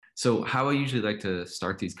So how I usually like to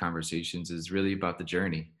start these conversations is really about the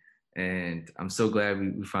journey. And I'm so glad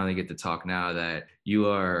we finally get to talk now that you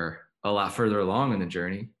are a lot further along in the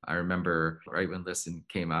journey. I remember right when Listen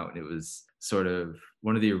came out and it was sort of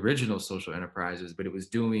one of the original social enterprises, but it was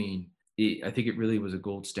doing I think it really was a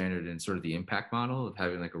gold standard in sort of the impact model of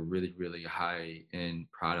having like a really, really high end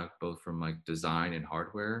product, both from like design and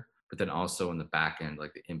hardware, but then also in the back end,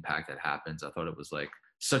 like the impact that happens. I thought it was like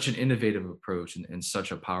such an innovative approach and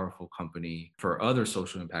such a powerful company for other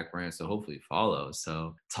social impact brands to hopefully follow.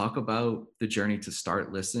 So, talk about the journey to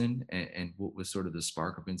start Listen and what was sort of the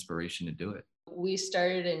spark of inspiration to do it. We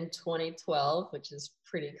started in 2012, which is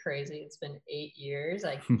pretty crazy. It's been 8 years.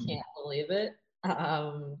 I can't believe it.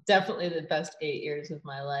 Definitely the best 8 years of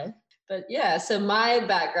my life. But yeah, so my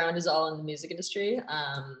background is all in the music industry.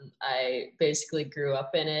 I basically grew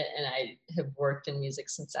up in it and I have worked in music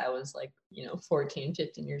since I was like, 14,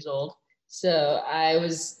 15 years old. So I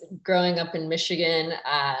was growing up in Michigan.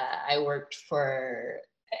 I worked for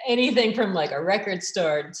anything from like a record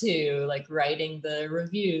store to like writing the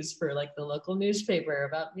reviews for like the local newspaper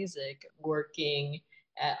about music, working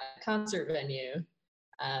at a concert venue.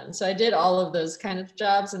 So I did all of those kind of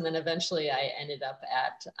jobs, and then eventually I ended up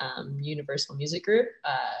at Universal Music Group,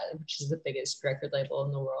 which is the biggest record label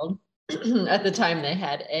in the world. At the time, they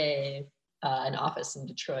had an office in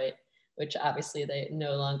Detroit, which obviously they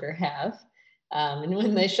no longer have. And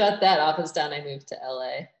when they shut that office down, I moved to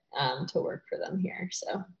LA to work for them here.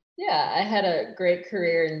 So yeah, I had a great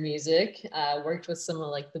career in music. Worked with some of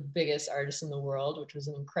like the biggest artists in the world, which was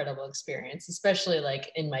an incredible experience, especially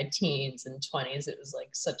like in my teens and 20s. It was like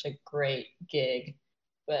such a great gig.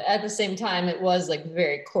 But at the same time, it was like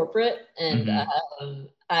very corporate. And Hmm.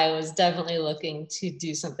 I was definitely looking to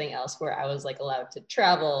do something else where I was like allowed to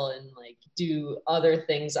travel and like do other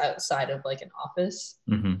things outside of like an office.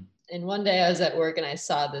 Hmm. And one day I was at work and I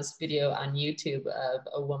saw this video on YouTube of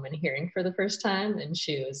a woman hearing for the first time, and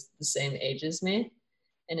she was the same age as me.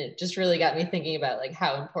 And it just really got me thinking about like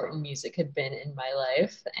how important music had been in my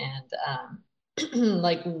life and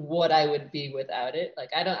like what I would be without it.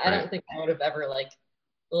 Like I don't Right. think I would have ever like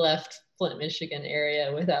left Flint, Michigan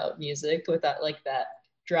area without music, without like that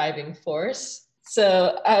driving force.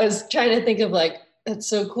 So I was trying to think of like, that's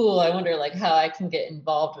so cool. I wonder like how I can get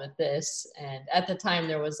involved with this. And at the time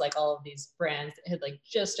there was like all of these brands that had like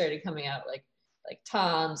just started coming out, like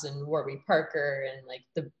Tom's and Warby Parker and like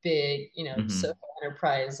the big, social Hmm.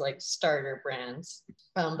 enterprise like starter brands.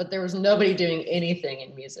 But there was nobody doing anything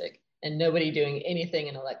in music and nobody doing anything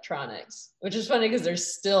in electronics, which is funny because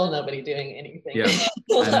there's still nobody doing anything. Yeah,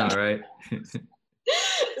 I know, Like, right?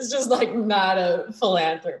 it's just like not a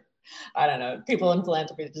philanthropy. I don't know. People in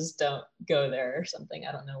philanthropy just don't go there or something.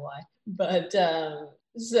 I don't know why. But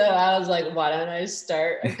so I was like, why don't I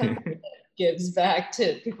start a company that gives back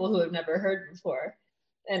to people who have never heard before?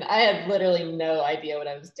 And I had literally no idea what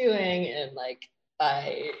I was doing. And like,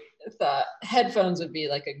 I thought headphones would be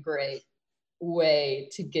like a great way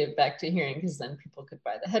to give back to hearing because then people could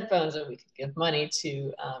buy the headphones and we could give money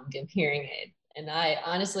to give hearing aid. And I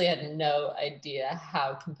honestly had no idea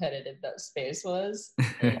how competitive that space was.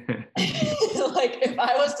 Like if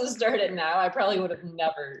I was to start it now, I probably would have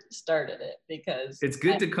never started it because It's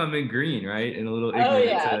good to come in green, right? And a little oh ignorant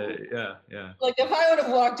yeah, to, yeah, yeah. like if I would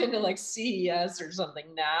have walked into like CES or something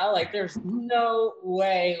now, like there's no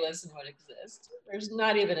way Listen would exist. There's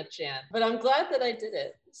not even a chance. But I'm glad that I did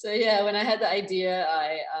it. So yeah, when I had the idea,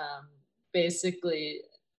 I basically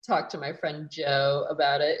talked to my friend Joe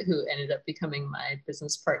about it, who ended up becoming my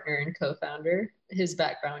business partner and co-founder. His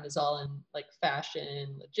background is all in like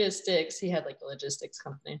fashion, logistics. He had like a logistics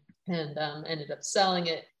company and ended up selling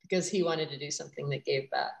it because he wanted to do something that gave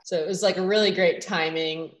back. So it was like a really great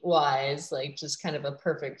timing wise, like just kind of a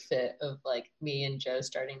perfect fit of like me and Joe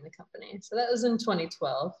starting the company. So that was in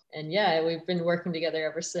 2012. And yeah, we've been working together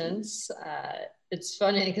ever since. It's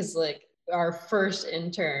funny because like our first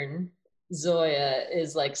intern, Zoya,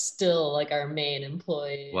 is like still like our main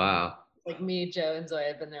employee. And Wow. like me, Joe, and Zoya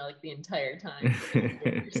have been there like the entire time for 8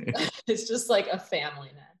 years. It's just like a family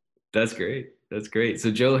now. That's great. That's great.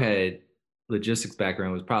 So Joe had logistics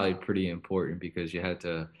background was probably pretty important because you had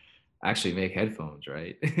to actually make headphones,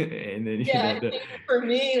 right? And then you Yeah, had I to. think for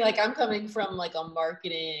me, like I'm coming from like a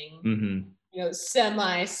marketing, Hmm.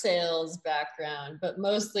 semi-sales background, but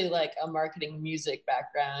mostly like a marketing music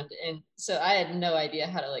background. And so I had no idea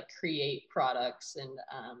how to like create products and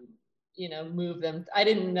move them. I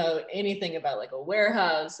didn't know anything about like a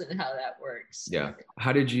warehouse and how that works and Yeah. everything.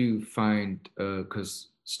 How did you find? Because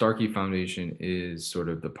Starkey Foundation is sort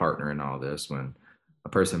of the partner in all this. When a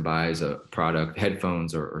person buys a product,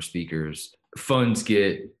 headphones or speakers, funds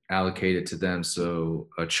get allocated to them so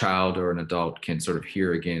a child or an adult can sort of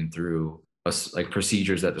hear again through us like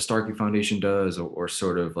procedures that the Starkey Foundation does, or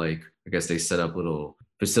sort of like, I guess they set up little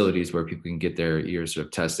facilities where people can get their ears sort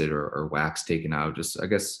of tested or wax taken out. Just, I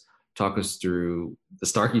guess, talk us through the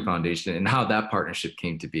Starkey Foundation and how that partnership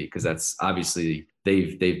came to be, because that's obviously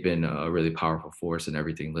they've been a really powerful force in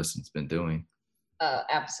everything Listen's been doing.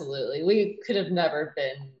 Absolutely. We could have never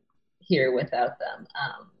been here without them.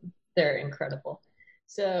 They're incredible.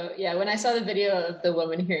 So yeah, when I saw the video of the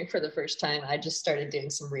woman hearing for the first time, I just started doing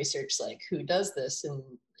some research, like who does this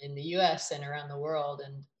in the US and around the world.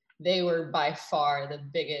 And they were by far the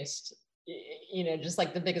biggest, just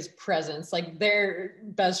like the biggest presence. Like they're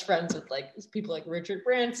best friends with like people like Richard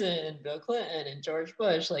Branson and Bill Clinton and George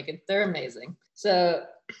Bush. Like they're amazing. So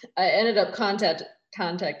I ended up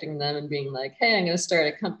contacting them and being like, hey, I'm going to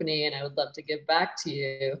start a company and I would love to give back to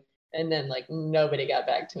you. And then like nobody got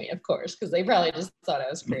back to me, of course, because they probably just thought I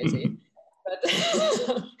was crazy.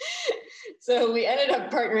 But so we ended up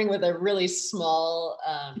partnering with a really small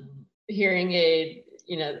hearing aid,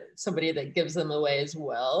 somebody that gives them away as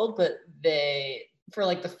well. But they, for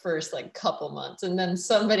like the first like couple months, and then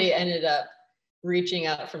somebody ended up reaching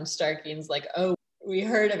out from Starkey and's like, oh, we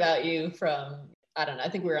heard about you from, I don't know, I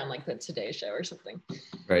think we were on like the Today Show or something.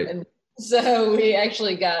 Right. And so we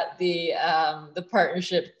actually got the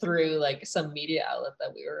partnership through like some media outlet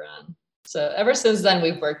that we were on. So ever since then,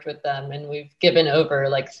 we've worked with them and we've given over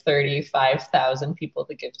like 35,000 people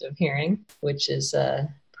the gift of hearing, which is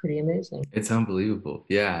pretty amazing. It's unbelievable.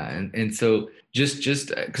 Yeah. And so just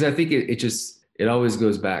because I think it always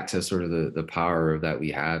goes back to sort of the power that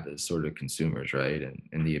we have as sort of consumers, right?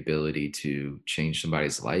 And the ability to change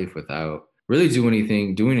somebody's life without really doing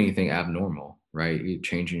anything abnormal, right? You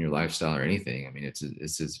changing your lifestyle or anything. I mean, it's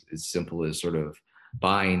as simple as sort of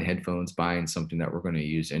buying headphones, buying something that we're going to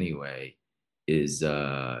use anyway is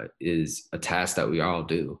a task that we all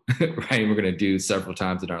do, right? We're going to do several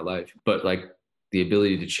times in our life, but like the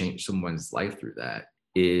ability to change someone's life through that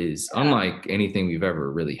is unlike anything we've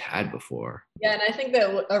ever really had before. Yeah, and I think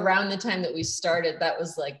that around the time that we started, that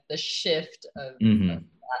was like the shift of that,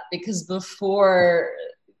 because before,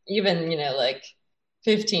 even like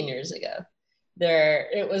 15 years ago,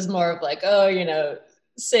 it was more of like, oh,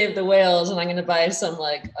 save the whales, and I'm going to buy some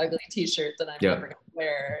like ugly T-shirt that I'm never going to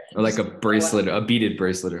wear, or like a bracelet, a beaded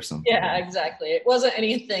bracelet or something. Yeah, exactly. It wasn't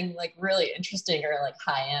anything like really interesting or like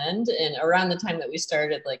high end. And around the time that we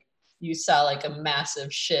started, like you saw like a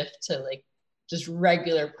massive shift to like just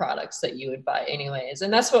regular products that you would buy anyways.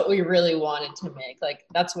 And that's what we really wanted to make. Like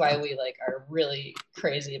that's why we like are really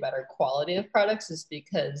crazy about our quality of products, is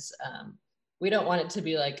because we don't want it to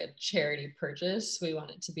be like a charity purchase. We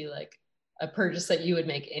want it to be like a purchase that you would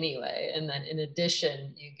make anyway. And then in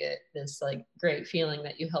addition, you get this like great feeling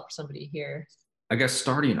that you helped somebody hear. I guess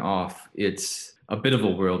starting off, it's a bit of a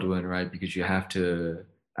whirlwind, right? Because you have to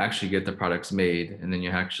actually get the products made, and then you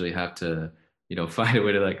actually have to, find a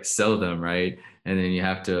way to like sell them, right? And then you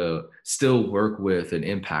have to still work with an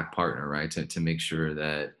impact partner, right? To make sure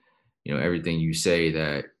that, everything you say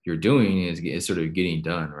that you're doing is sort of getting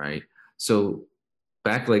done, right? So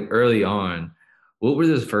back like early on, what were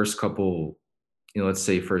the first couple, let's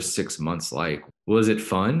say first 6 months like? Was it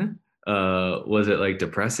fun? Was it like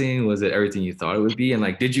depressing? Was it everything you thought it would be? And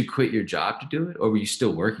like, did you quit your job to do it, or were you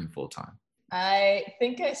still working full time? I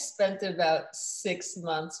think I spent about 6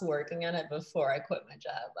 months working on it before I quit my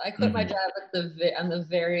job. I quit my job on the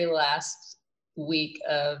very last week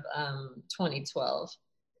of 2012.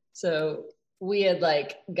 So we had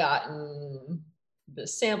like gotten the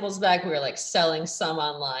samples back. We were like selling some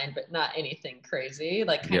online, but not anything crazy,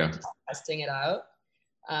 like kind of just testing it out.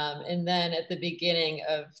 And then at the beginning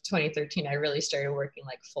of 2013, I really started working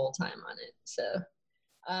like full time on it. So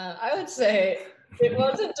I would say it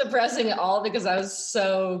wasn't depressing at all, because I was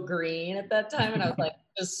so green at that time. And I was like,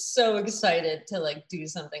 just so excited to like do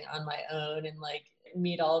something on my own and like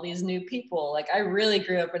meet all these new people. Like I really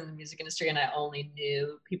grew up in the music industry and I only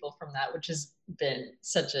knew people from that, which has been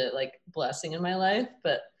such a like blessing in my life.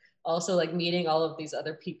 But also like meeting all of these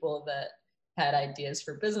other people that had ideas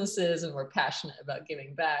for businesses and were passionate about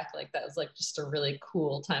giving back. Like that was like just a really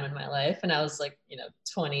cool time in my life. And I was like,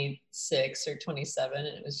 26 or 27,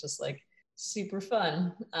 and it was just like super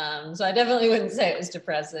fun. So I definitely wouldn't say it was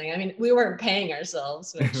depressing. I mean, we weren't paying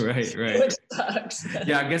ourselves, which, which sucks.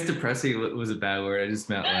 Yeah, I guess depressing was a bad word. I just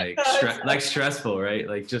meant like like stressful, right?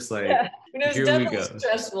 Like just like, it was definitely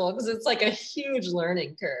stressful because it's like a huge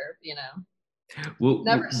learning curve, Well,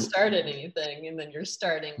 never started anything, and then you're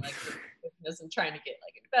starting like business and trying to get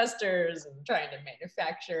like investors and trying to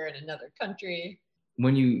manufacture in another country.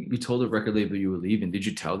 when you told the record label you were leaving, did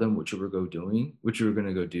you tell them what you were what you were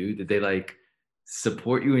gonna go do? Did they like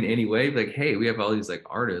support you in any way? Like, hey, we have all these like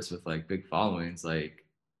artists with like big followings, like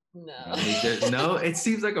you No. know, make their no, it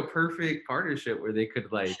seems like a perfect partnership where they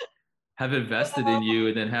could like have invested in you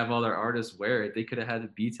and then have all their artists wear it. They could have had the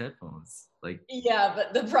Beats headphones. Like Yeah,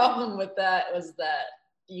 but the problem with that was that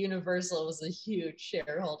Universal was a huge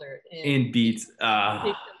shareholder in in Beats.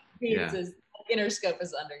 because Beats Yeah. is Interscope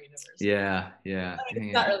is under Universal. Yeah. Yeah. I mean, Dang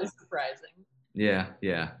it's not it. really surprising. Yeah.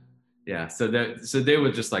 Yeah. Yeah. So they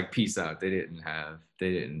would just like peace out. They didn't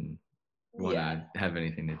want Yeah, to have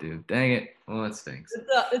anything to do. Dang it. Well, that stinks.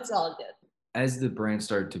 it's all good. As the brand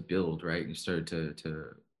started to build, right, you started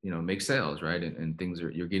to you know make sales, right, and things are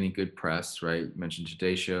you're getting good press, right? You mentioned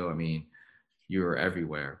Today Show. I mean, you were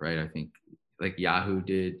everywhere, right? I think like Yahoo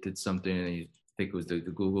did something, and I think it was the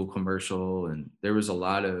Google commercial, and there was a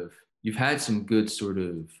lot of you've had some good sort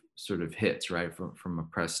of hits, right, from a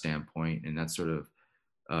press standpoint, and that sort of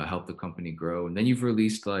helped the company grow. And then you've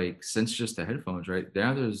released like since just the headphones, right?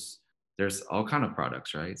 Now there's all kind of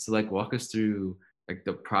products, right? So like walk us through like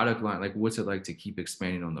the product line, like what's it like to keep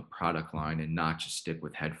expanding on the product line and not just stick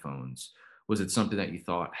with headphones? Was it something that you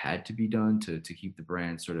thought had to be done to keep the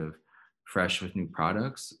brand sort of fresh with new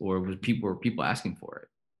products, or were people asking for it?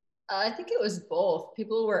 I think it was both.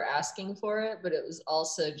 People were asking for it, but it was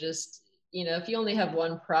also just, if you only have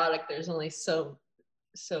one product, there's only so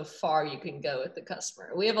far you can go with the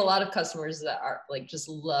customer. We have a lot of customers that are like just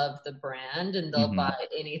love the brand and they'll Mm-hmm. buy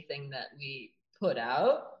anything that we put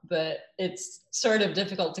out, but it's sort of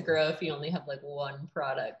difficult to grow if you only have like one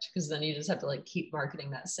product because then you just have to like keep marketing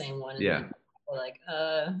that same one and Yeah. then we're like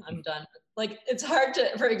I'm done. Like it's hard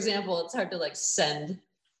to, for example, it's hard to like send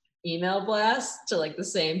email blasts to like the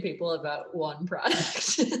same people about one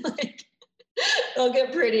product. Like they'll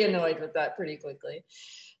get pretty annoyed with that pretty quickly.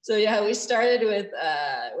 So yeah, we started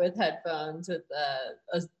with headphones with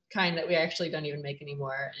a kind that we actually don't even make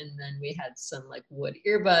anymore, and then we had some like wood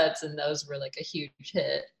earbuds, and those were like a huge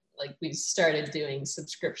hit. Like we started doing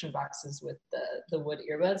subscription boxes with the wood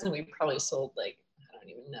earbuds, and we probably sold like I don't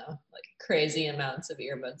even know like crazy amounts of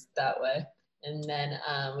earbuds that way. And then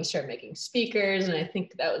we started making speakers, and I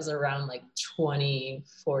think that was around like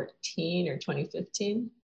 2014 or 2015.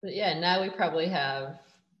 But yeah, now we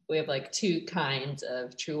have like two kinds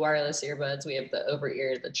of true wireless earbuds. We have the over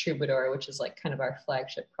ear, the Troubadour, which is like kind of our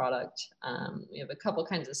flagship product. We have a couple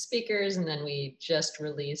kinds of speakers, and then we just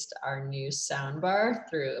released our new soundbar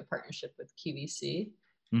through a partnership with QVC.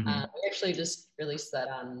 Mm-hmm. We actually just released that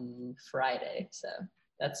on Friday, so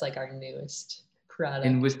that's like our newest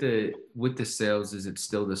And product. with the sales, is it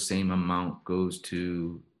still the same amount goes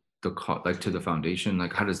to like to the foundation?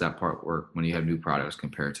 Like how does that part work when you have new products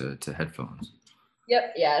compared to headphones?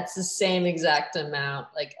 Yep, yeah, it's the same exact amount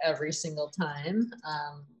like every single time.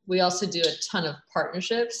 We also do a ton of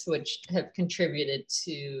partnerships, which have contributed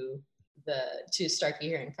to Starkey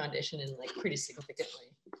Hearing Foundation in like pretty significantly.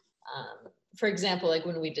 For example, like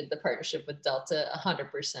when we did the partnership with Delta,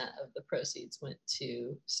 100% of the proceeds went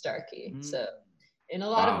to Starkey. So in a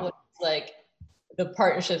lot of ways, Wow. like the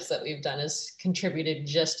partnerships that we've done has contributed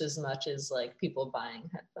just as much as like people buying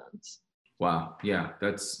headphones. Wow. Yeah.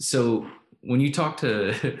 That's so when you talk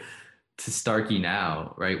to to Starkey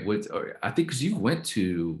now, right? I think because you went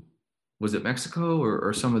to was it Mexico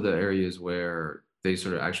or some of the areas where they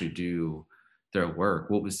sort of actually do their work.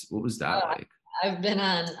 What was that Uh, like? I've been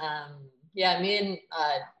on, yeah, me and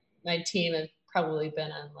my team have probably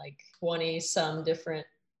been on like 20 some different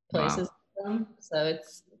places. Wow. So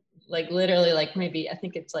it's like literally like maybe, I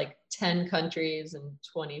think it's like 10 countries and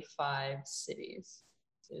 25 cities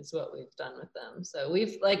is what we've done with them. So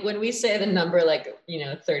we've like, when we say the number, like,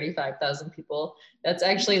 35,000 people, that's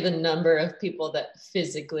actually the number of people that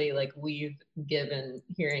physically like we've given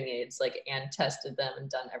hearing aids, like, and tested them and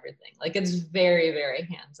done everything. Like it's very, very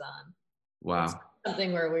hands-on. It's Wow.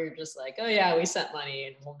 something where we're just like, oh yeah, we sent money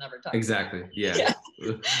and we'll never talk about Exactly. it. Yeah.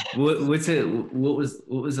 Yeah. What's it? What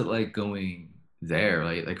was it like going there?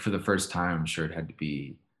 Like for the first time, I'm sure it had to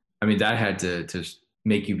be. I mean, that had to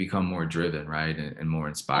make you become more driven, right, and more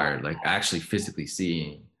inspired. Like actually physically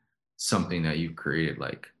seeing something that you've created,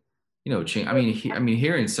 like change. I mean, I mean,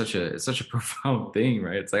 hearing it's such a profound thing,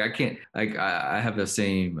 right? It's like I can't like I have the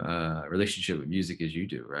same relationship with music as you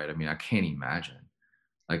do, right? I mean, I can't imagine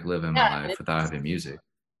like living my Yeah, life without having music.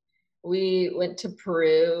 we went to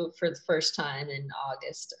Peru for the first time in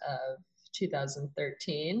August of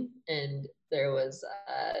 2013, and there was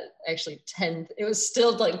actually 10. It was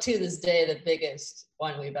still like to this day the biggest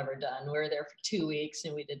one we've ever done. We were there for 2 weeks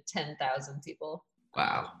and we did 10,000 people.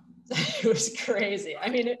 Wow. It was crazy. I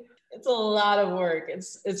mean, It's a lot of work.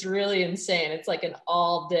 It's really insane. It's like an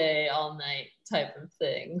all day, all night type of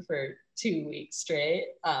thing for 2 weeks straight.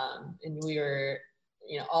 And we were,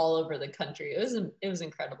 all over the country. It was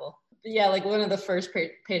incredible. But yeah, like one of the first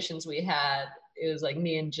patients we had, it was like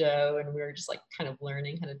me and Joe, and we were just like kind of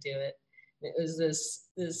learning how to do it. It was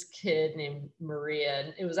this kid named Maria,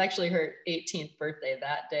 and it was actually her 18th birthday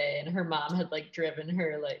that day, and her mom had like driven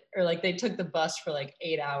her they took the bus for like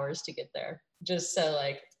 8 hours to get there, just so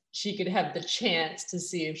like she could have the chance to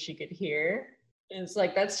see if she could hear. And it's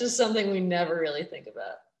like that's just something we never really think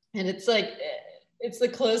about. And it's like it's the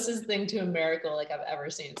closest thing to a miracle like I've ever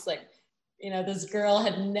seen. It's like, this girl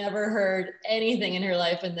had never heard anything in her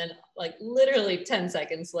life, and then like literally 10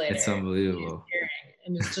 seconds later, It's unbelievable. she's hearing,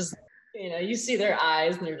 and it's just you see their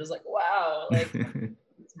eyes, and they're just like, wow, like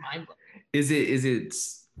it's mind blowing. Is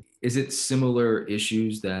it similar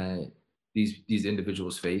issues that these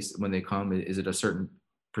individuals face when they come? Is it a certain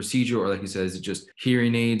procedure, or like you said, is it just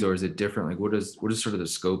hearing aids, or is it different? Like what is sort of the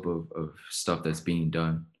scope of stuff that's being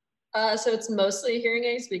done? So it's mostly hearing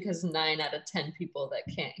aids, because 9 out of 10 people that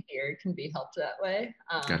can't hear can be helped that way.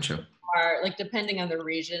 Gotcha. Like depending on the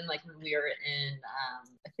region, like when we were in,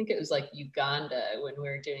 I think it was like Uganda, when we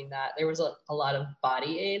were doing that, there was a lot of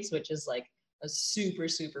body aids, which is like a super,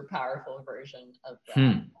 super powerful version of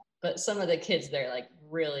that. But some of the kids there like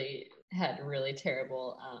really had really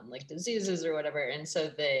terrible like diseases or whatever, and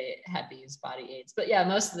so they had to use body aids. But yeah,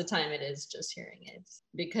 most of the time it is just hearing aids,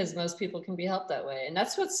 because most people can be helped that way. And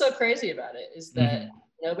that's what's so crazy about it, is that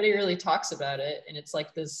nobody really talks about it, and it's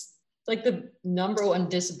like the number one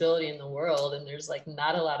disability in the world, and there's like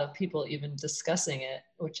not a lot of people even discussing it,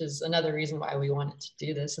 which is another reason why we wanted to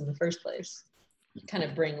do this in the first place, kind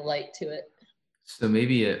of bring light to it. So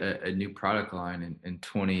maybe a new product line in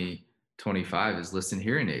 2025 is Listen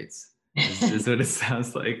Hearing Aids. Is what it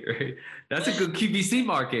sounds like, right? That's a good QVC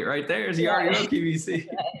market right there. You already know QVC.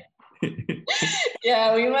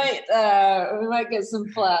 Yeah, we might get some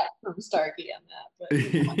flack from Starkey on that, but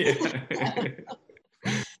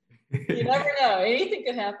you never know. Anything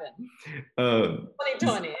could happen.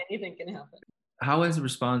 2020, anything can happen. How has the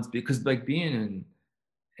response? Because like being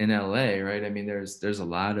in LA, right? I mean, there's a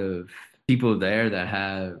lot of people there that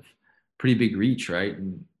have pretty big reach, right?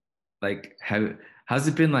 And like, how's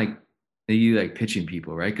it been like? You like pitching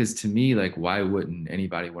people, right? Because to me, like, why wouldn't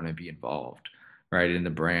anybody want to be involved, right, in the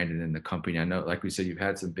brand and in the company? I know, like we said, you've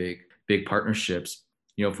had some big partnerships,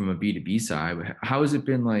 from a B2B side. But how has it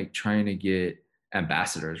been like trying to get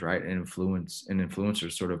ambassadors, right, and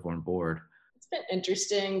influencers sort of on board? It's been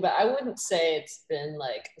interesting, but I wouldn't say it's been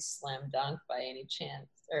like a slam dunk by any chance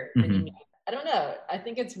or any. I don't know. I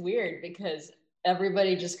think it's weird because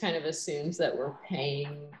everybody just kind of assumes that we're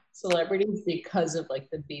paying celebrities because of like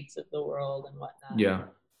the Beats of the world and whatnot. Yeah.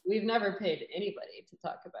 We've never paid anybody to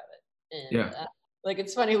talk about it. And yeah. Like,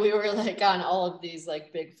 it's funny, we were like on all of these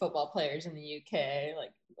like big football players in the UK,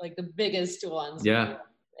 like the biggest ones. Yeah.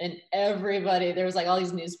 And everybody, there was like all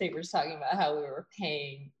these newspapers talking about how we were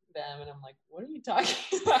paying them. And I'm like, what are you talking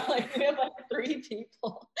about? Like, we have like 3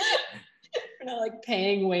 people. We're not like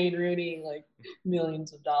paying Wayne Rooney like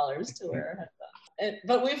millions of dollars to wear a headphone.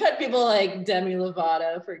 But we've had people like Demi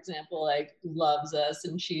Lovato, for example, like loves us,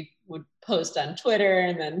 and she would post on Twitter,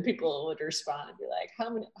 and then people would respond and be like,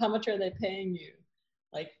 how much are they paying you?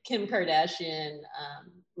 Like Kim Kardashian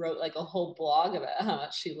wrote like a whole blog about how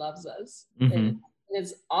much she loves us. And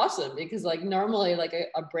it's awesome because like normally like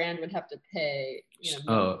a brand would have to pay,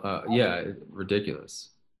 yeah,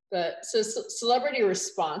 ridiculous. But so celebrity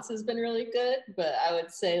response has been really good, but I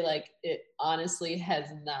would say like it honestly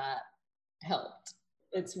has not helped.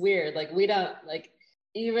 It's weird. Like we don't like,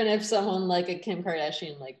 even if someone like a Kim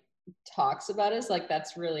Kardashian like talks about us, like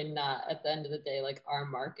that's really not at the end of the day like our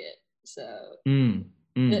market. So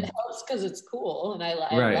it helps because it's cool and I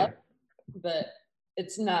love it, but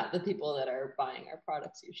it's not the people that are buying our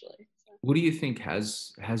products usually. So. What do you think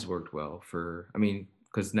has worked well for? I mean,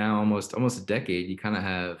 because now almost a decade, you kind of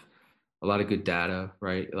have a lot of good data,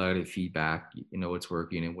 right? A lot of feedback, what's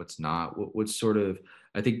working and what's not. What's sort of,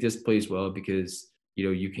 I think this plays well because,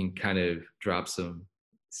 you can kind of drop some,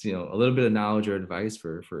 a little bit of knowledge or advice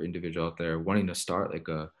for individual out there wanting to start like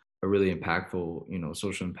a really impactful,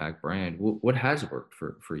 social impact brand. What has worked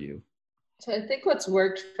for you? So I think what's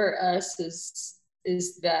worked for us is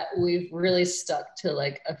that we've really stuck to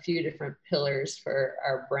like a few different pillars for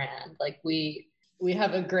our brand. Like we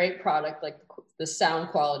have a great product, like the sound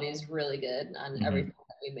quality is really good on everything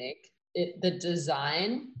that we make. The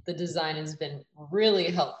design has been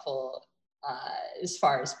really helpful as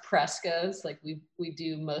far as press goes. Like we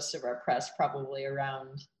do most of our press probably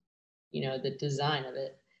around, the design of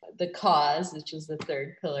it. the cause, which is the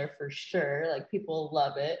third pillar for sure. Like people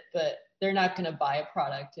love it, but they're not going to buy a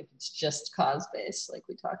product if it's just cause based, like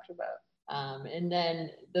we talked about. And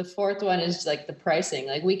then the fourth one is like the pricing.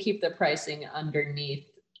 Like we keep the pricing underneath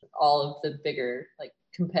all of the bigger like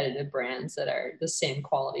competitive brands that are the same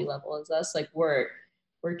quality level as us. Like we're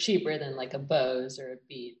cheaper than like a Bose or a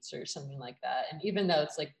Beats or something like that. And even though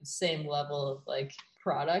it's like the same level of like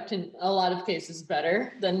product, in a lot of cases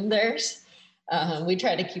better than theirs, we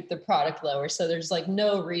try to keep the product lower. So there's like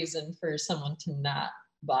no reason for someone to not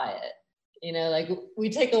buy it. You know, like we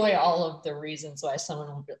take away all of the reasons why someone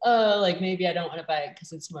will be, oh, like maybe I don't want to buy it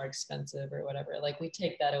because it's more expensive or whatever. Like we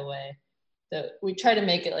take that away. So we try to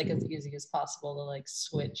make it like as easy as possible to like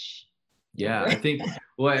switch. Yeah, I think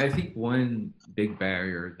one big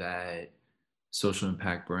barrier that social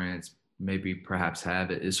impact brands maybe perhaps have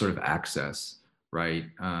is sort of access, right?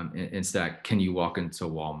 It's that, can you walk into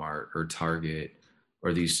Walmart or Target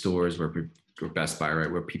or these stores or Best Buy,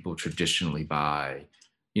 right, where people traditionally buy,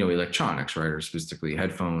 you know, electronics, right, or specifically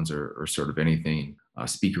headphones or sort of anything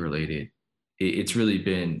speaker related. It's really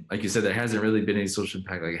been, like you said, there hasn't really been any social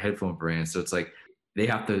impact like a headphone brand. So it's like they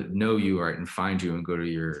have to know you, right, and find you and go to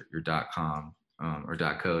your .com or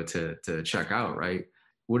 .co to check out, right?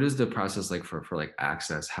 What is the process like for like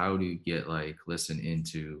access? How do you get like listen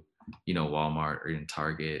into, you know, Walmart or in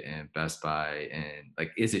Target and Best Buy, and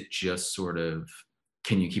like is it just sort of,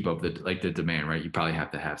 can you keep up with the demand, right? You probably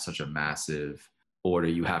have to have such a massive order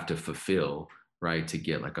you have to fulfill, right, to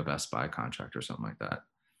get like a Best Buy contract or something like that.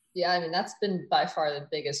 Yeah, I mean, that's been by far the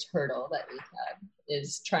biggest hurdle that we've had,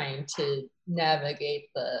 is trying to navigate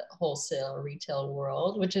the wholesale retail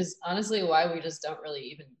world, which is honestly why we just don't really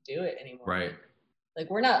even do it anymore. Right. Like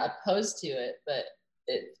we're not opposed to it, but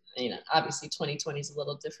it, you know, obviously 2020 is a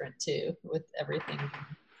little different too, with everything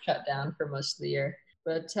shut down for most of the year.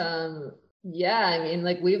 But yeah, I mean,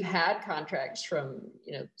 like we've had contracts from,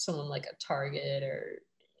 you know, someone like a Target, or,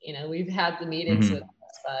 you know, we've had the meetings with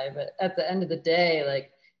Best Buy, but at the end of the day,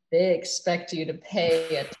 like they expect you to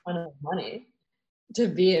pay a ton of money to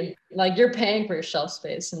be in, like you're paying for your shelf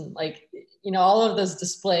space, and like, you know, all of those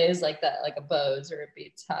displays like that, like a Bose or a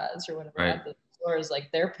Beats has or whatever Right. at the stores, like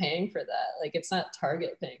they're paying for that. Like it's not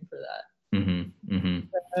Target paying for that.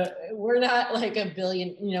 We're not like a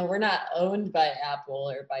billion, you know, we're not owned by Apple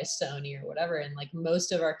or by Sony or whatever, and like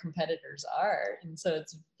most of our competitors are, and so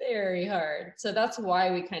it's very hard. So that's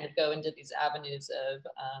why we kind of go into these avenues of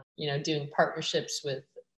you know, doing partnerships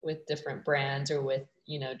with different brands, or with,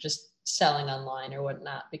 you know, just selling online or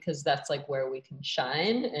whatnot, because that's like where we can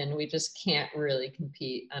shine, and we just can't really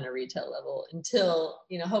compete on a retail level until,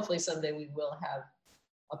 you know, hopefully someday we will have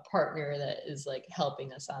a partner that is like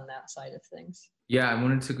helping us on that side of things. Yeah, I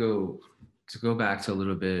wanted to go back to a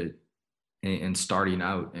little bit and starting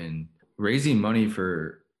out and raising money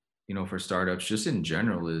for, you know, for startups just in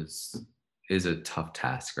general is a tough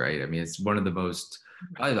task, right? I mean, it's one of the most,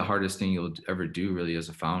 probably the hardest thing you'll ever do really as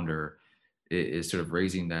a founder is sort of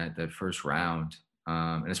raising that first round.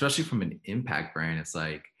 And especially from an impact brand, it's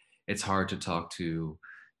like, it's hard to talk to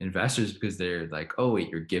investors because they're like, oh wait,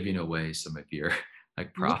 you're giving away some of your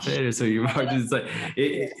like profit. So your margins, like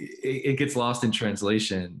it gets lost in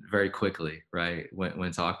translation very quickly, right?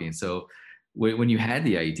 When talking. So when you had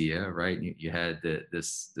the idea, right, you had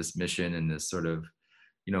this mission and this sort of,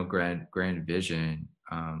 you know, grand vision.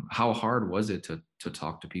 How hard was it to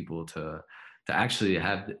talk to people to actually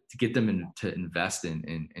to get them to invest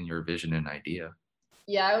in your vision and idea?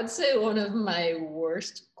 Yeah, I would say one of my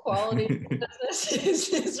worst qualities in business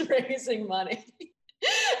is raising money.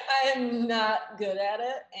 I am not good at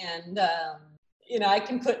it, and you know, I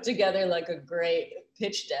can put together like a great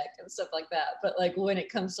pitch deck and stuff like that, but like when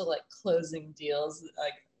it comes to like closing deals,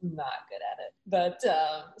 like not good at it. But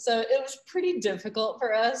so it was pretty difficult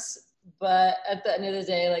for us, but at the end of the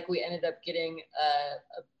day, like we ended up getting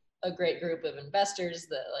a great group of investors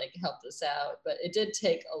that like helped us out, but it did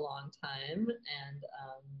take a long time, and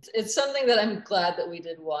it's something that I'm glad that we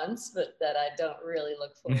did once, but that I don't really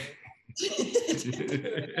look forward to.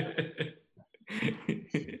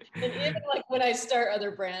 And even like when I start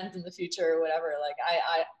other brands in the future or whatever, like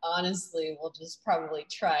I honestly will just probably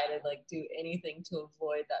try to like do anything to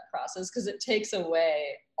avoid that process, because it takes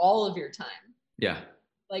away all of your time. Yeah.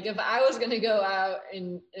 Like if I was going to go out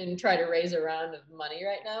and try to raise a round of money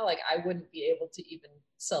right now, like I wouldn't be able to even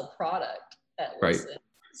sell product at Listen. Right.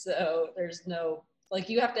 So there's no, like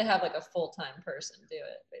you have to have like a full-time person do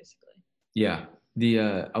it basically. Yeah.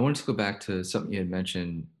 I wanted to go back to something you had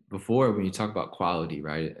mentioned before when you talk about quality,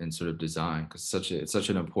 right, and sort of design, because it's such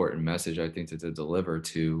an important message, I think, to deliver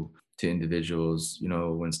to individuals. You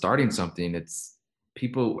know, when starting something, it's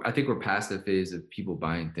people, I think we're past the phase of people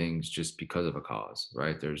buying things just because of a cause,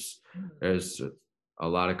 right? There's a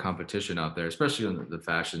lot of competition out there, especially on the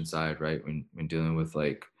fashion side, right? When dealing with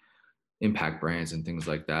like impact brands and things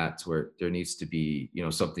like that, to where there needs to be,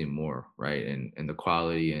 something more, right? And the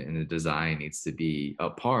quality and the design needs to be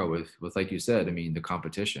up par with like you said, I mean, the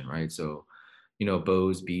competition, right? So,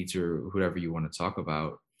 Bose, Beats, or whatever you want to talk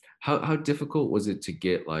about, how difficult was it to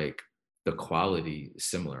get like the quality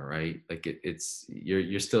similar, right? Like it's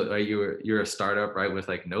you're still, right, you're a startup, right, with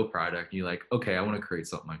like no product. You're like, okay, I want to create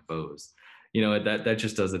something like Bose. That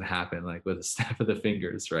just doesn't happen like with a snap of the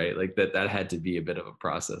fingers, right? Like that had to be a bit of a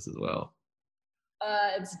process as well.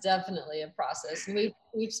 It's definitely a process. And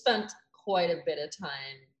we've spent quite a bit of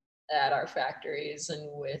time at our factories and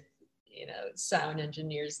with, sound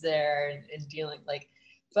engineers there and dealing like,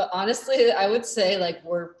 but honestly, I would say like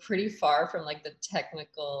we're pretty far from like the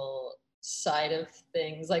technical side of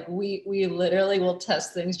things. Like we literally will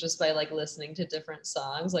test things just by like listening to different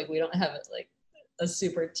songs. Like we don't have it like a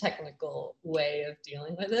super technical way of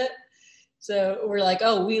dealing with it. So we're like,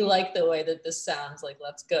 oh, we like the way that this sounds, like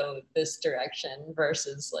let's go this direction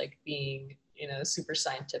versus like being, super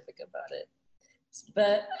scientific about it.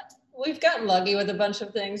 But we've gotten lucky with a bunch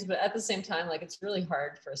of things, but at the same time, like it's really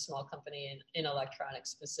hard for a small company in electronics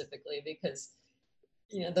specifically because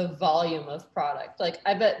the volume of product. Like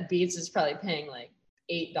I bet Beats is probably paying like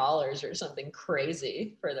 $8 or something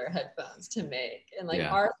crazy for their headphones to make, and like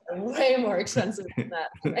Yeah. ours are way more expensive than that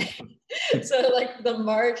to make. So like the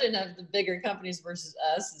margin of the bigger companies versus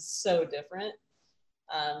us is so different.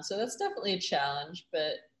 So that's definitely a challenge,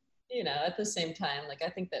 but at the same time, like I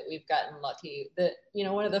think that we've gotten lucky that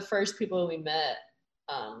one of the first people we met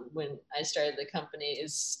when I started the company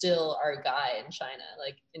is still our guy in China.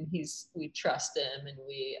 Like, and we trust him, and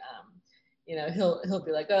he'll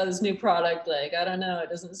be like, oh, this new product, like I don't know, it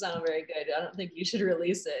doesn't sound very good. I don't think you should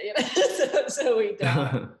release it. So we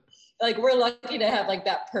don't. Like we're lucky to have like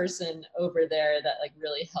that person over there that like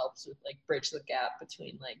really helps with like bridge the gap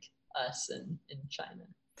between like us and in China.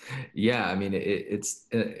 Yeah, I mean, it's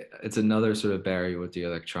another sort of barrier with the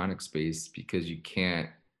electronic space because you can't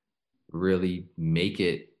really make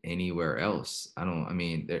it anywhere else. I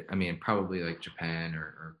mean, probably like Japan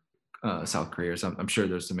or South Korea or something. I'm sure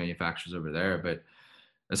there's some manufacturers over there, but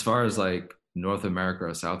as far as like North America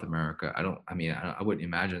or South America, I wouldn't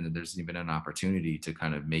imagine that there's even an opportunity to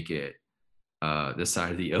kind of make it this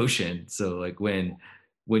side of the ocean. So like when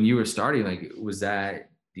you were starting, like was that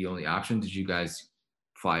the only option? Did you guys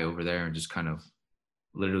fly over there and just kind of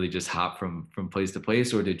literally just hop from place to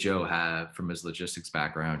place, or did Joe have, from his logistics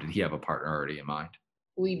background, did he have a partner already in mind?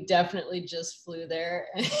 We definitely just flew there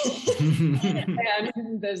and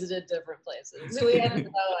visited different places. So we had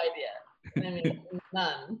no idea. I mean,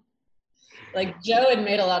 none. Like Joe had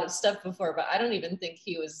made a lot of stuff before, but I don't even think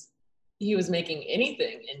he was making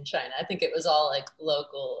anything in China. I think it was all like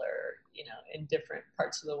local or, in different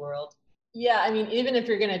parts of the world. Yeah, I mean, even if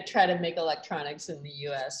you're going to try to make electronics in the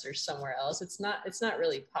US or somewhere else, it's not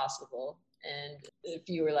really possible. And if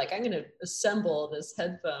you were like, I'm going to assemble this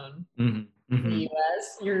headphone Mm-hmm. in the Mm-hmm.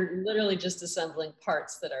 US, you're literally just assembling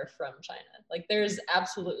parts that are from China. Like there's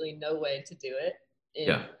absolutely no way to do it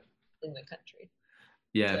Yeah. in the country.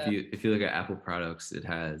 Yeah, So if you look at Apple products, it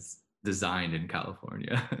has designed in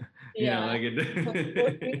California. yeah, Like we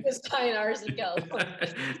it. design ours in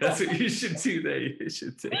California. That's what you should do. There, you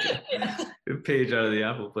should take Yeah. a page out of the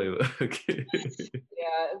Apple playbook.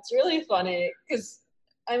 Yeah, it's really funny because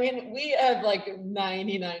I mean we have like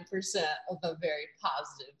 99% of a very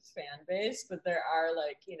positive fan base, but there are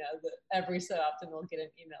like every so often we'll get an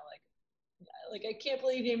email like I can't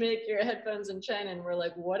believe you make your headphones in China, and we're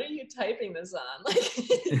like, what are you typing this on? Like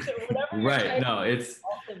whatever you're Right. typing No, is it's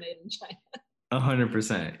also made in China.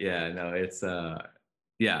 100%. Yeah. No,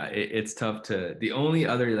 yeah, it's tough to. The only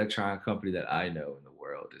other electronic company that I know in the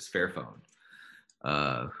world is Fairphone,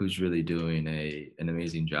 who's really doing an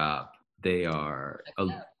amazing job. They are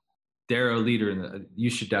they're a leader in the. You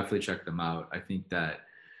should definitely check them out. I think that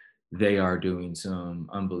they are doing some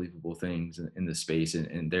unbelievable things in the space,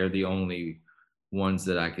 and they're the only ones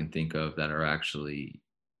that I can think of that are actually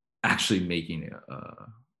making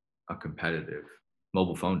a competitive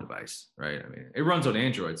mobile phone device, right? I mean, it runs on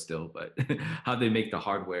Android still, but how they make the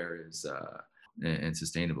hardware is and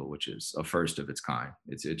sustainable, which is a first of its kind.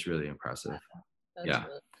 It's really impressive. That's Yeah.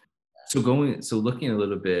 really So looking a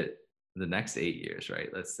little bit the next 8 years, right?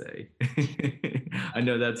 Let's say. I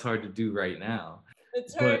know that's hard to do right now,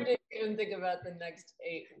 it's hard but to even think about the next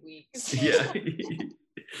 8 weeks. yeah.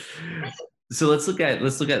 So let's look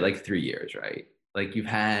at like 3 years, right? Like you've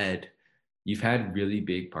had really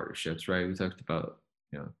big partnerships, right? We talked about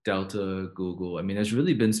Delta, Google. I mean, there's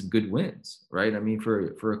really been some good wins, right? I mean,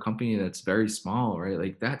 for a company that's very small, right?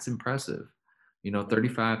 Like that's impressive.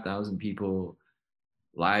 35,000 people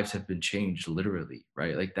lives have been changed literally,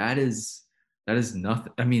 right? Like that is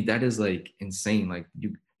nothing. I mean, that is like insane. Like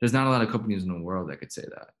there's not a lot of companies in the world that could say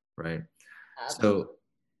that, right? Absolutely. So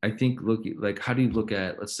I think like how do you look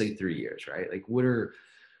at, let's say, 3 years, right? Like what are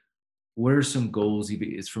some goals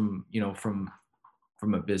it's from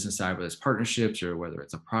a business side, whether it's partnerships or whether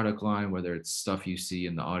it's a product line, whether it's stuff you see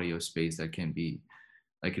in the audio space that can be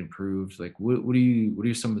like improved. Like what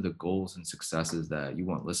are some of the goals and successes that you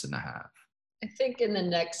want Listen to have? I think in the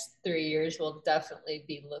next 3 years, we'll definitely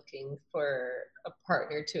be looking for a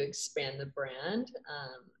partner to expand the brand.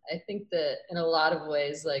 I think that in a lot of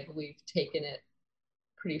ways, like we've taken it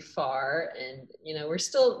pretty far, and we're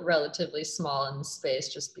still relatively small in the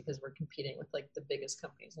space just because we're competing with like the biggest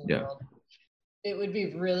companies in the Yeah. world. It would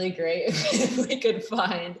be really great if we could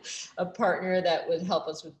find a partner that would help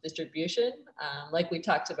us with distribution, like we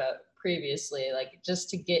talked about previously, like just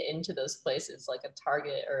to get into those places like a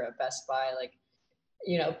Target or a Best Buy, like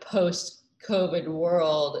post COVID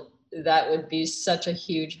world. That would be such a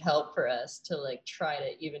huge help for us to like try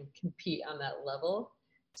to even compete on that level.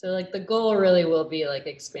 So like the goal really will be like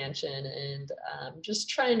expansion, and just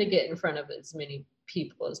trying to get in front of as many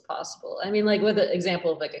people as possible. I mean, like with an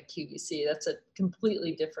example of like a QVC, that's a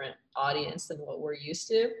completely different audience than what we're used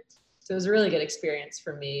to. So it was a really good experience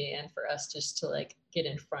for me and for us just to like get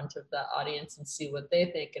in front of that audience and see what they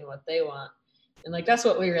think and what they want. And like that's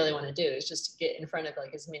what we really want to do, is just to get in front of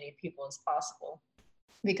like as many people as possible,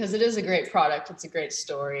 because it is a great product, it's a great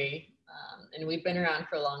story, and we've been around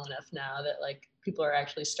for long enough now that like people are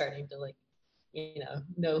actually starting to like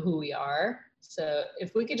know who we are. So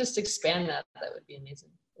if we could just expand that, that would be amazing.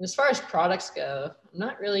 And as far as products go, I'm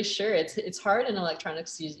not really sure. It's hard in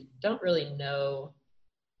electronics. You don't really know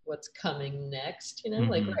what's coming next.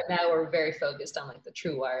 Like Hmm. right now we're very focused on like the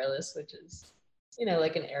true wireless, which is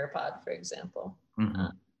like an AirPod, for example. Uh, Hmm.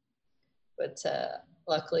 but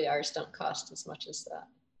luckily ours don't cost as much as that.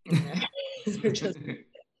 And they're just,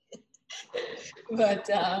 but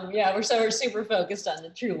yeah, we're super focused on the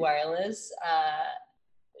true wireless.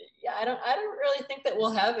 Yeah, I don't really think that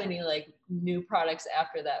we'll have any like new products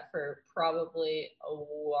after that for probably a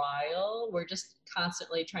while. We're just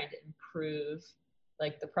constantly trying to improve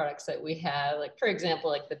like the products that we have. Like for example,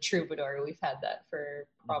 like the Troubadour, we've had that for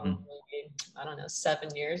probably, Hmm. I don't know,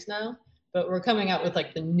 7 years now. But we're coming out with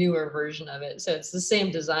like the newer version of it. So it's the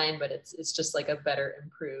same design, but it's just like a better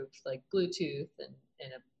improved like Bluetooth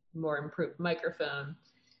and a more improved microphone.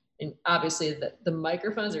 And obviously the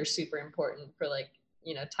microphones are super important for like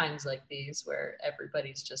times like these where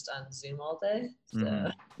everybody's just on Zoom all day.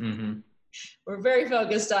 So Hmm. Hmm. we're very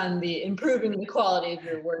focused on the improving the quality of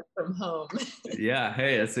your work from home. Yeah,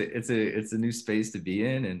 hey, it's a new space to be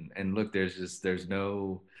in, and look, there's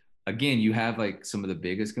no, again, you have like some of the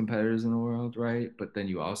biggest competitors in the world, right? But then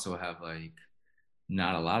you also have like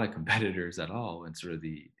not a lot of competitors at all in sort of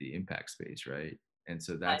the impact space, right? And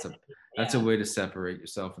so that's a Yeah, way to separate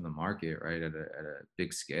yourself in the market, right? At a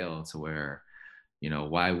big scale, to where,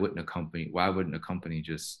 why wouldn't a company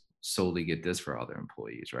just solely get this for all their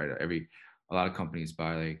employees, right? A lot of companies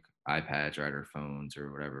buy like iPads, right, or phones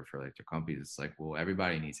or whatever for like their companies. It's like, well,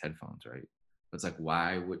 everybody needs headphones, right? But it's like,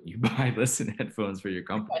 why wouldn't you buy Listen headphones for your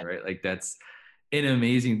company, right? Like that's an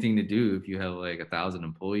amazing thing to do. If you have like 1,000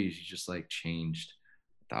 employees, you just like changed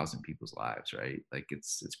 1,000 people's lives, right? Like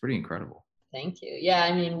it's pretty incredible. thank you. Yeah,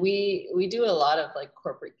 I mean we do a lot of like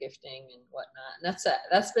corporate gifting and whatnot, and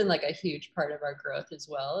that's been like a huge part of our growth as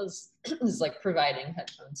well, is like providing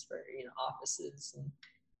headphones for offices. And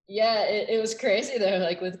yeah, it was crazy though.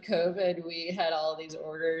 Like with COVID, we had all these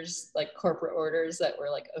orders, like corporate orders that were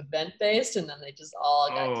like event based, and then they just all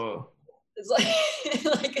got. Oh, It's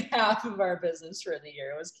like like half of our business for the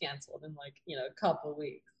year was canceled in like a couple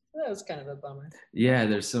weeks. That was kind of a bummer. yeah,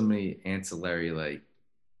 there's so many ancillary like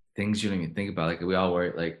things you don't even think about. Like we all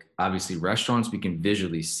worry, like obviously restaurants, we can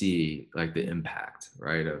visually see like the impact,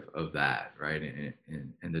 right, of that, right,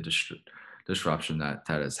 and the disruption that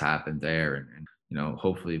has happened there, and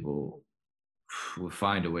hopefully we'll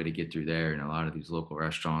find a way to get through there, and a lot of these local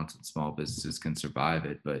restaurants and small businesses can survive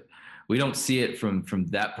it. But we don't see it from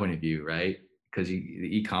that point of view, right? Because the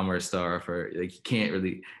e-commerce stuff, or like you can't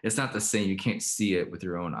really, it's not the same. You can't see it with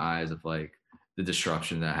your own eyes of like the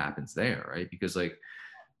disruption that happens there, right? Because like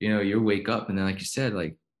you wake up and then, like you said,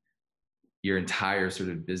 like your entire sort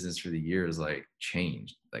of business for the year is like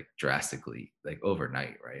changed like drastically, like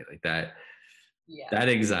overnight, right? Like that Yeah. that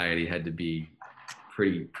anxiety had to be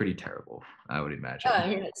pretty terrible, I would Yeah, imagine. I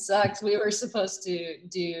mean, it sucks. We were supposed to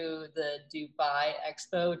do the Dubai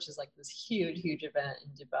Expo, which is like this huge event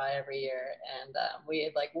in Dubai every year. And we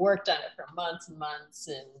had like worked on it for months and months.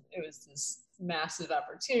 And it was this massive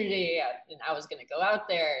opportunity. And I was going to go out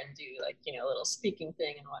there and do like, a little speaking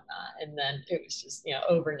thing and whatnot. And then it was just,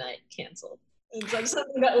 overnight canceled. It's like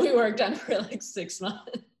something that we worked on for like 6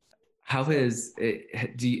 months. How has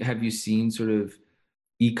it, have you seen sort of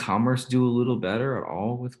e-commerce do a little better at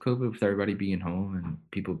all with COVID, with everybody being home and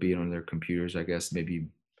people being on their computers, I guess, maybe,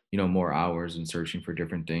 more hours and searching for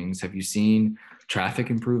different things? Have you seen traffic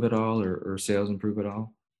improve at all, or sales improve at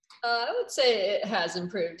all? I would say it has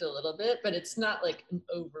improved a little bit, but it's not like an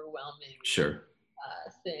overwhelming Sure.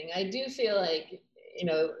 thing. I do feel like,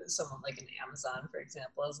 someone like an Amazon, for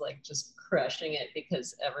example, is like just crushing it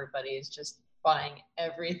because everybody is just buying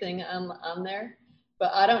everything on there.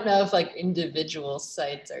 But I don't know if like individual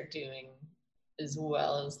sites are doing as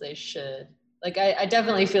well as they should. Like I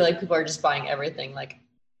definitely feel like people are just buying everything like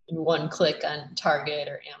in one click on Target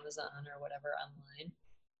or Amazon or whatever online.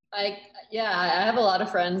 I have a lot of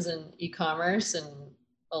friends in e-commerce, and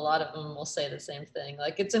a lot of them will say the same thing.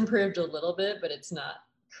 Like it's improved a little bit, but it's not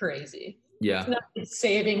crazy. It's Yeah. not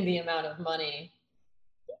saving the amount of money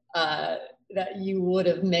uh, that you would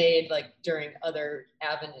have made like during other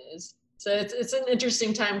avenues. So it's an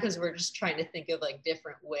interesting time because we're just trying to think of like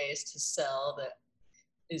different ways to sell that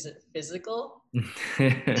isn't physical.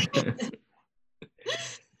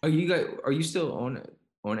 Are you still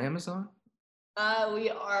on Amazon? We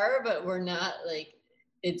are, but we're not like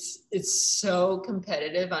it's so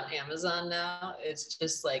competitive on Amazon now. It's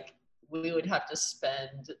just like we would have to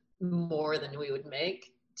spend more than we would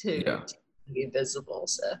make Yeah. to be visible.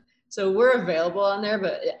 So we're available on there,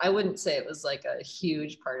 but I wouldn't say it was like a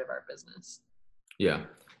huge part of our business. Yeah.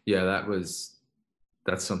 Yeah,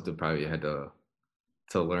 that's something probably you had to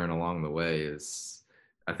learn along the way. Is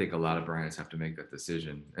I think a lot of brands have to make that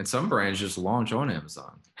decision, and some brands just launch on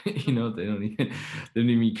Amazon. They don't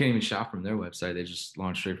even, you can't even shop from their website. They just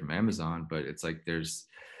launch straight from Amazon. But it's like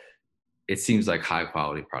it seems like high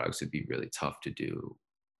quality products would be really tough to do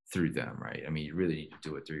through them, right? I mean, you really need to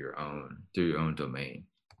do it through your own domain.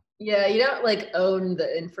 Yeah, you don't like own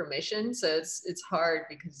the information, so it's hard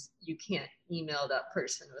because you can't email that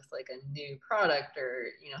person with like a new product or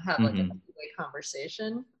have like a Hmm. two-way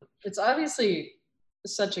conversation. It's obviously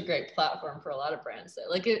such a great platform for a lot of brands.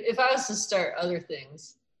 That like if I was to start other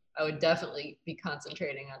things, I would definitely be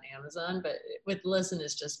concentrating on Amazon. But with Listen,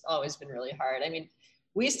 it's just always been really hard. I mean,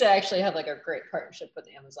 we used to actually have like a great partnership with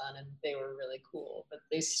Amazon, and they were really cool. But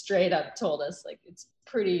they straight up told us like it's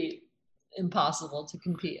pretty impossible to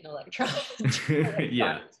compete in electronics.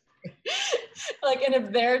 Yeah. Like, and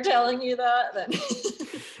if they're telling you that, then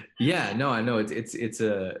Yeah, no, I know it's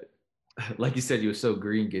a, like you said, you were so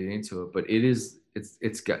green getting into it, but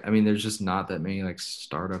it's got, I mean, there's just not that many like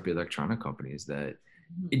startup electronic companies that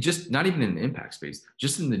it just, not even in the impact space,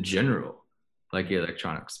 just in the general like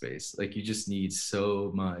electronic space. Like you just need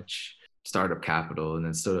so much startup capital, and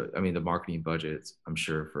then I mean, the marketing budgets, I'm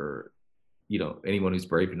sure for anyone who's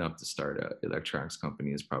brave enough to start a electronics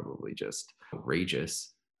company is probably just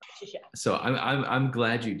outrageous. yeah. So I'm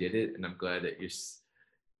glad you did it, and I'm glad that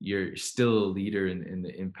you're still a leader in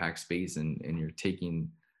the impact space, and you're taking,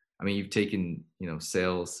 I mean, you've taken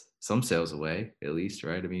some sales away at least,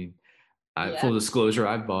 right? I mean, Yeah. full disclosure,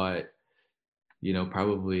 I bought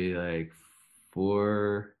probably like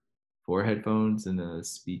four headphones and a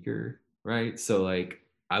speaker, right? So like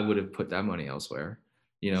I would have put that money elsewhere,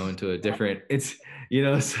 into a different,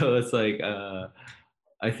 so it's like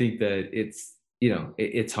I think that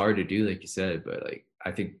it's hard to do, like you said, but like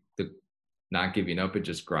I think the not giving up and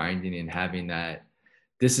just grinding and having that,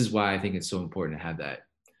 this is why I think it's so important to have that,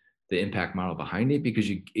 the impact model behind it, because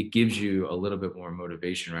it gives you a little bit more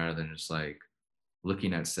motivation rather than just like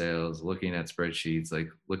looking at sales, looking at spreadsheets, like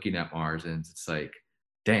looking at margins. It's like,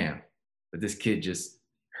 damn, but this kid just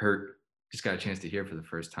got a chance to hear for the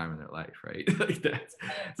first time in their life, right? Like that's,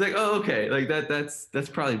 it's like, oh, okay, like that's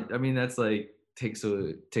probably, I mean, that's like takes a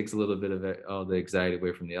little bit of all the anxiety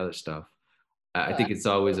away from the other stuff. I Oh, think it's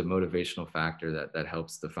always a motivational factor that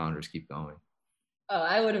helps the founders keep going.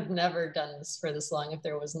 I would have never done this for this long if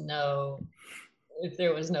there was no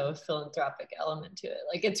philanthropic element to it.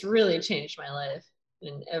 Like it's really changed my life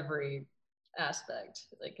in every aspect.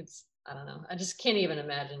 Like I don't know. I just can't even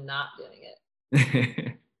imagine not doing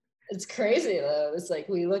it. It's crazy though. It's like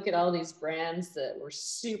we look at all these brands that were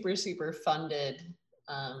super funded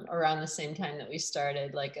around the same time that we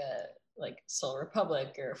started, like Soul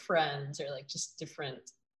Republic or Friends or like just different,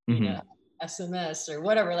 Hmm. SMS or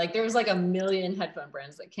whatever. Like there was like a million headphone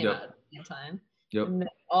brands that came out Yep. at the same time. Yep. And they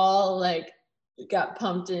all like got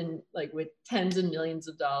pumped in like with tens of millions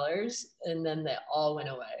of dollars, and then they all went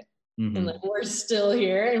away. And like we're still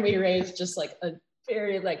here, and we raised just like a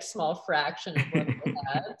very like small fraction of what we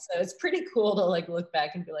had. So it's pretty cool to like look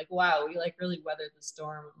back and be like, wow, we like really weathered the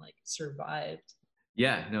storm and like survived.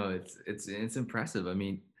 Yeah, no, it's impressive. I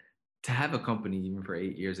mean, to have a company even for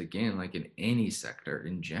 8 years, again, like in any sector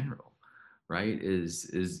in general, right,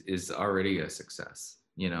 is already a success,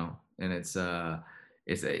 you know. And it's a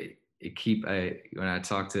it keep I when I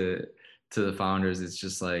talk to the founders, it's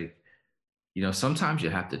just like, you know, sometimes you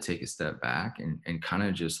have to take a step back and kind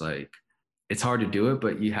of just like, it's hard to do it,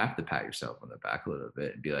 but you have to pat yourself on the back a little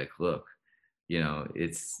bit and be like, look, you know,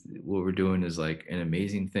 it's what we're doing is like an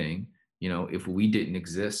amazing thing. You know, if we didn't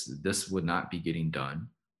exist, this would not be getting done,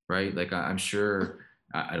 right? Like I'm sure,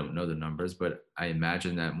 I don't know the numbers, but I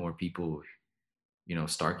imagine that more people, you know,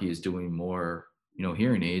 Starkey is doing more, you know,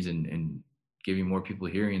 hearing aids and giving more people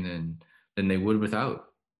hearing than they would without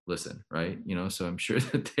Listen, right? You know, so I'm sure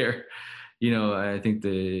that they're, you know, I think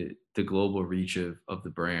the global reach of the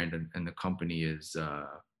brand and the company is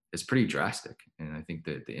pretty drastic, and I think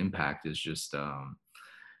that the impact is just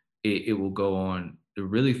it will go on. The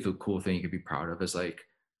really cool thing you could be proud of is like,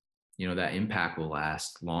 you know, that impact will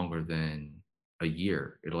last longer than a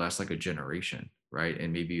year. It'll last like a generation, right?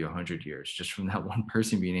 And maybe 100 years, just from that one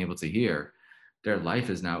person being able to hear. Their life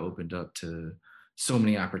is now opened up to so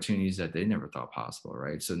many opportunities that they never thought possible,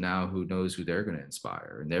 right? So now who knows who they're going to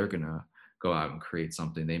inspire, and they're going to go out and create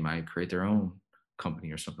something. They might create their own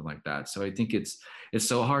company or something like that. So I think it's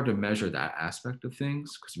so hard to measure that aspect of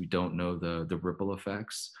things because we don't know the ripple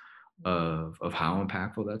effects of how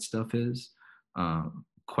impactful that stuff is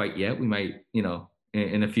quite yet. We might, you know,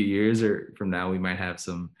 in a few years or from now, we might have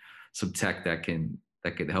some tech that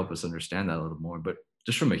could help us understand that a little more. But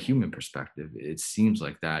just from a human perspective, it seems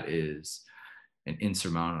like that is an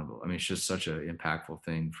insurmountable. I mean, it's just such an impactful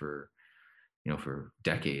thing for, you know, for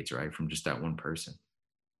decades, right? From just that one person.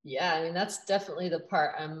 Yeah, I mean, that's definitely the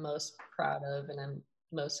part I'm most proud of and I'm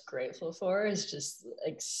most grateful for, is just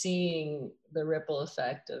like seeing the ripple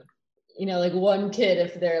effect of, you know, like one kid,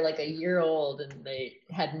 if they're like a year old and they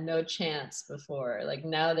had no chance before, like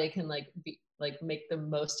now they can like be like make the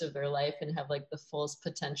most of their life and have like the fullest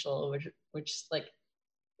potential, which like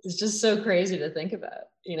it's just so crazy to think about.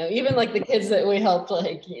 You know, even like the kids that we helped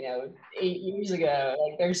like, you know, 8 years ago,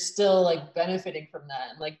 like they're still like benefiting from that.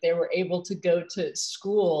 And like they were able to go to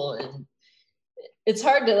school, and it's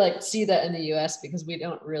hard to like see that in the US because we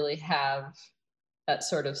don't really have that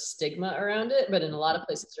sort of stigma around it. But in a lot of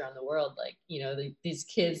places around the world, like, you know, these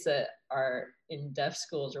kids that are in deaf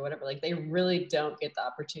schools or whatever, like they really don't get the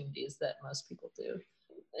opportunities that most people do.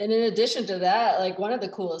 And in addition to that, like one of the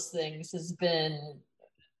coolest things has been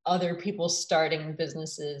other people starting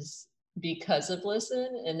businesses because of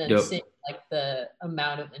Listen, and then Yep. seeing like the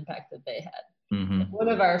amount of impact that they had. Mm-hmm. One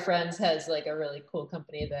of our friends has like a really cool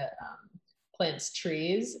company that plants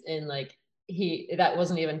trees, and like that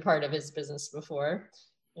wasn't even part of his business before.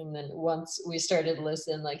 And then once we started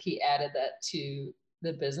Listen, like he added that to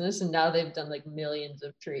the business, and now they've done like millions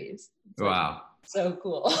of trees. It's like Wow. so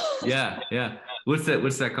cool. Yeah. Yeah. What's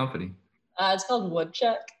that company? It's called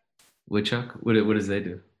Woodchuck. Woodchuck? What does they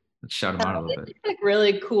do? Let's shout them out a little bit. Like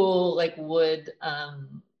really cool like wood,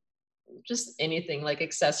 just anything like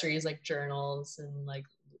accessories like journals and like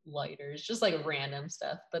lighters, just like random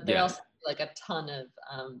stuff. But they Yeah. also do, like a ton of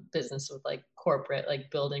business with like corporate,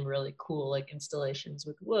 like building really cool like installations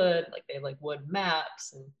with wood. Like they have like wood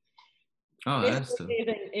maps and Oh, that's basically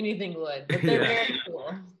too. anything wood. But they're Yeah. very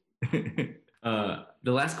cool.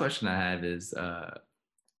 The last question I have is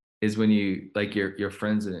when you like your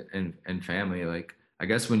friends and family, like I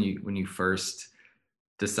guess when you first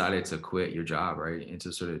decided to quit your job, right, and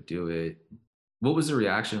to sort of do it, what was the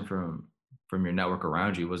reaction from your network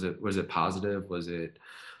around you? Was it positive? Was it,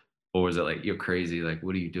 or was it like, you're crazy? Like,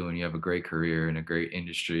 what are you doing? You have a great career in a great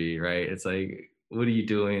industry, right? It's like, what are you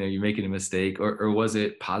doing? Are you making a mistake? Or was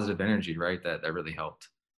it positive energy, right? That really helped.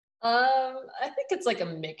 I think it's like a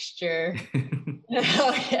mixture.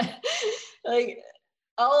 Yeah. Like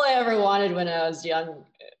all I ever wanted when I was young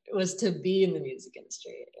was to be in the music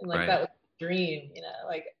industry. And like Right. that was a dream, you know,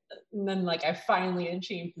 like, and then like I finally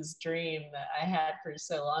achieved this dream that I had for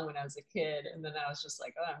so long when I was a kid. And then I was just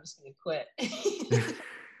like, oh, I'm just gonna quit.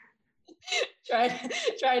 try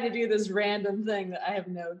try to do this random thing that I have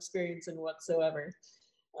no experience in whatsoever.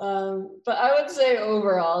 But I would say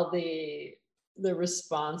overall the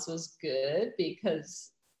response was good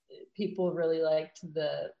because people really liked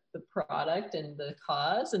the product and the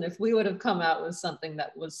cause. And if we would have come out with something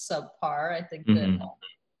that was subpar, I think that Hmm.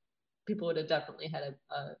 people would have definitely had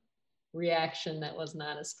reaction that was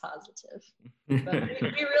not as positive. But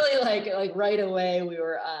we really like right away we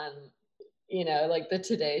were on, you know, like the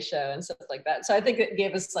Today Show and stuff like that. So I think it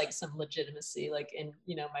gave us like some legitimacy, like in,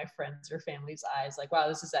 you know, my friends or family's eyes, like, wow,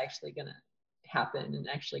 this is actually gonna happen and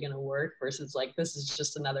actually gonna work, versus like this is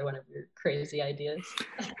just another one of your crazy ideas.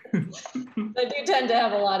 I do tend to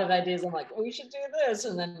have a lot of ideas. I'm like, oh, we should do this,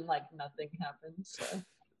 and then like nothing happens. So.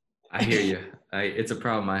 I hear you. It's a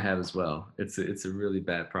problem I have as well. It's a really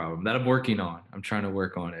bad problem that I'm working on. I'm trying to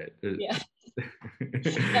work on it. Yeah.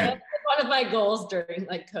 Yeah, one of my goals during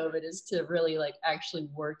like COVID is to really like actually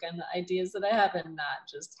work on the ideas that I have and not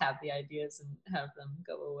just have the ideas and have them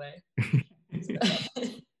go away.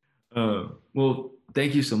 Well,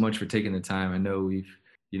 thank you so much for taking the time. I know we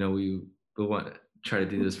want to try to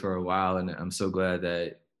do this for a while, and I'm so glad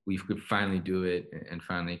that we could finally do it and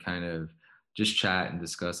finally kind of just chat and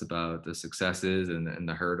discuss about the successes and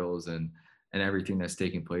the hurdles and everything that's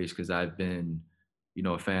taking place. Because I've been,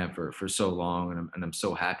 a fan for so long, and I'm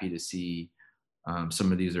so happy to see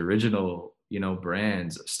some of these original,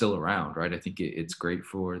 brands still around, right? I think it's great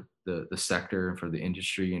for the sector and for the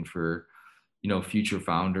industry and for, future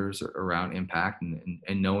founders around impact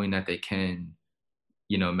and knowing that they can,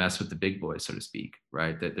 mess with the big boys, so to speak,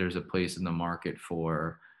 right? That there's a place in the market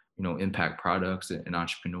for, impact products and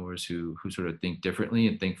entrepreneurs who sort of think differently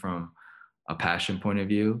and think from a passion point of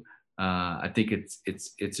view. I think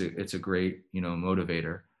it's a great,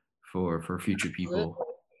 motivator for future people.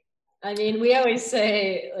 I mean, we always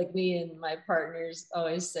say, like, me and my partners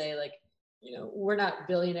always say, like, we're not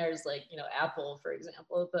billionaires like, Apple, for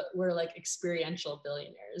example, but we're like experiential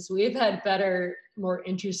billionaires. We've had better, more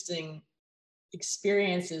interesting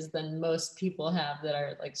experiences than most people have that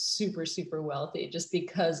are like super, super wealthy, just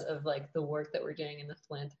because of like the work that we're doing and the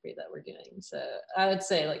philanthropy that we're doing. So I would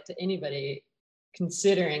say, like, to anybody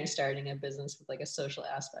considering starting a business with like a social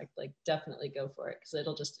aspect, like, definitely go for it, because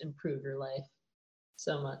it'll just improve your life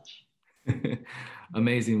so much.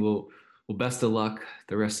 Amazing. Well, best of luck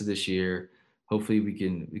the rest of this year. Hopefully we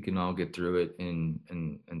can all get through it and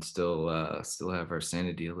still have our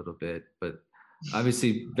sanity a little bit. But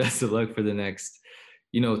obviously, best of luck for the next,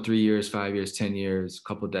 3 years, 5 years, 10 years,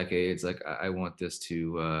 couple decades. Like I want this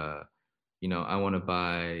to, I want to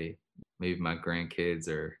buy maybe my grandkids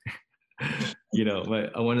or,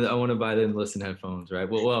 I want to buy them listen headphones, right?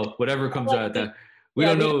 Well, whatever comes out of that. We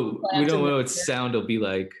don't know. We don't know what sound will be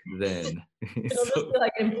like then. It'll just be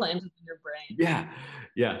like implanted in your brain.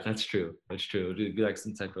 Yeah, that's true. That's true. It'd be like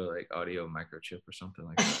some type of like audio microchip or something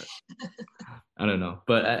like that. I don't know,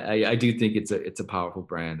 but I do think it's a powerful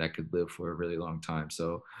brand that could live for a really long time.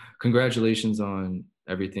 So, congratulations on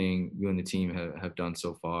everything you and the team have done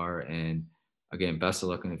so far, and again, best of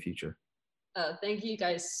luck in the future. Thank you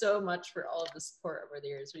guys so much for all of the support over the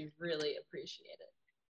years. We really appreciate it.